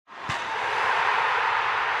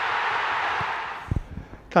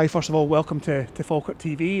Clyde, first of all, welcome to Falkirk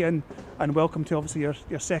TV and welcome to obviously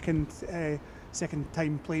your second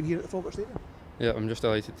time playing here at the Falkirk Stadium. Yeah, I'm just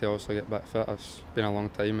delighted to also get back fit. It's been a long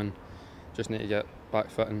time and just need to get back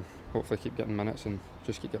fit and hopefully keep getting minutes and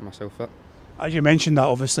just keep getting myself fit. As you mentioned that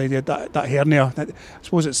obviously that hernia, I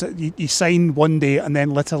suppose it's you sign one day and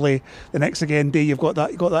then literally the next day you've got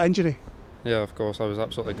that injury. Yeah, of course, I was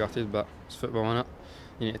absolutely gutted, but it's football, innit?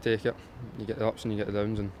 You need to take it. You get the ups and you get the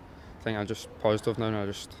downs, and I think I'm just positive now and I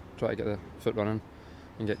just try to get the foot running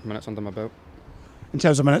and get minutes under my belt. In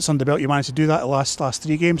terms of minutes under the belt, you managed to do that the last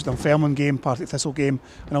 3 games, the Dunfermline game, Partick Thistle game,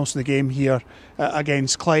 and also the game here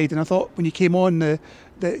against Clyde. And I thought when you came on,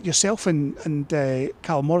 yourself and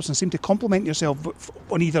Callum Morrison seemed to complement yourself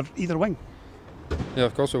on either wing. Yeah,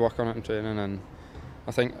 of course we work on it in training, and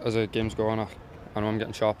I think as the games go on, I know I'm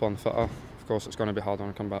getting sharper and fitter. Of course it's going to be hard when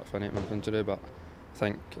I come back for an 8-month injury, but I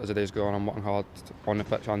think as the days go on I'm working hard on the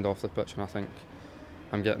pitch and off the pitch, and I think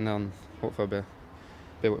I'm getting there and hopefully I'll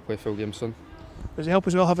be able to play full games soon. Does it help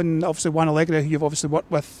as well having obviously Juan Allegra, who you've obviously worked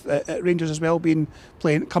with at Rangers as well,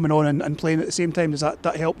 coming on and playing at the same time? Does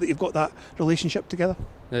that help that you've got that relationship together?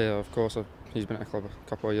 Yeah, of course. He's been at the club a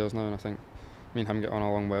couple of years now, and I think me and him get on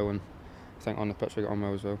along well, and I think on the pitch we get on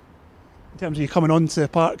well as well. In terms of you coming on to the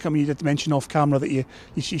park, I mean, you did mention off camera that you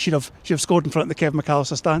should have scored in front of the Kevin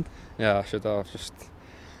McAllister stand. Yeah, I should have. Just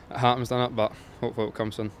it happens, doesn't it? But hopefully it'll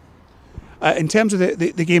come soon. In terms of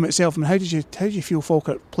the game itself, I mean, how did you feel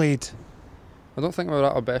Falkirk played? I don't think we were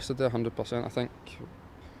at our best today, 100%. I think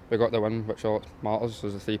we got the win, which all matters,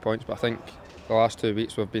 was the 3 points. But I think the last 2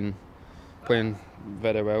 weeks we've been playing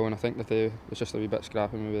very well, and I think today was just a wee bit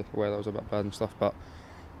scrappy. Maybe the weather was a bit bad and stuff, but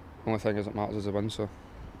the only thing that matters is the win. So.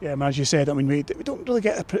 Yeah, as you said, I mean, we don't really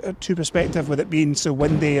get a true perspective with it being so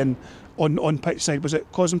windy and on pitch side. Was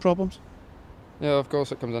it causing problems? Yeah, of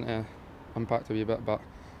course it comes into impact a wee bit, but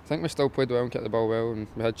I think we still played well and kept the ball well, and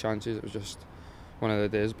we had chances. It was just one of the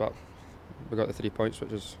days, but we got the 3 points,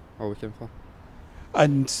 which is all we came for.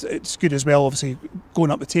 And it's good as well, obviously,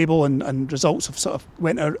 going up the table and results have sort of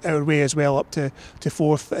went our way as well, up to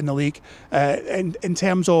 4th in the league. In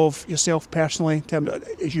terms of yourself personally, in terms of,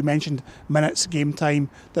 as you mentioned, minutes, game time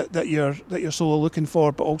that you're solo looking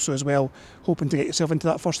for, but also as well hoping to get yourself into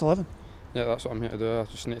that first 11. Yeah, that's what I'm here to do. I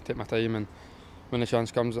just need to take my time, and when the chance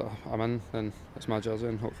comes that I'm in, then it's my jersey,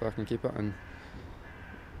 and hopefully I can keep it. And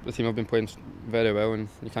the team have been playing very well, and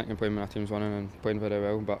you can't complain when a team's winning and playing very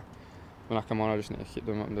well, but when I come on I just need to keep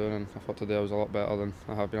doing what I'm doing, and I thought today I was a lot better than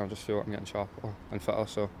I have been. I just feel like I'm getting sharper and fitter,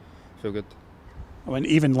 so I feel good. I mean,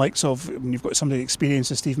 even likes of, when you've got somebody experienced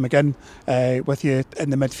as Steve McGinn with you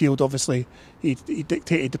in the midfield, obviously he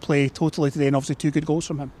dictated the play totally today, and obviously 2 good goals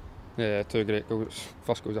from him. Yeah, 2 great goals.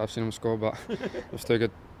 First goals I've seen him score, but it was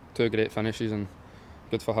 2 great finishes, and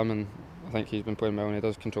good for him. And I think he's been playing well, and he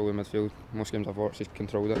does control the midfield. Most games I've watched he's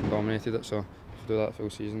controlled it and dominated it, so if we do that full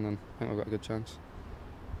season then I think we've got a good chance.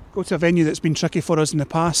 Go to a venue that's been tricky for us in the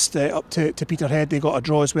past, up to Peterhead. They got a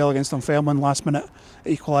draw as well against Dunfermline, last minute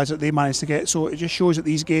equaliser that they managed to get, so it just shows that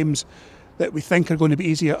these games that we think are going to be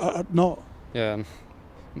easy are not. Yeah, and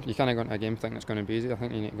you can't go into a game thinking it's going to be easy. I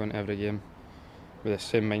think you need to go into every game with the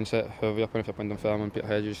same mindset. Whoever you're playing, if you're playing Dunfermline,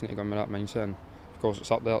 Peterhead, you just need to go in with that mindset, and of course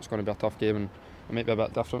it's up there, it's going to be a tough game, and it might be a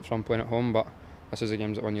bit different from playing at home, but this is the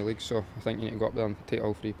games that win your league, so I think you need to go up there and take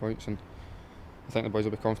all 3 points, and I think the boys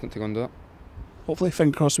will be confident to go and do it. Hopefully,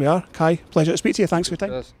 fingers crossed we are. Kai, pleasure to speak to you. Thanks for your time.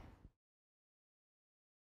 Cheers.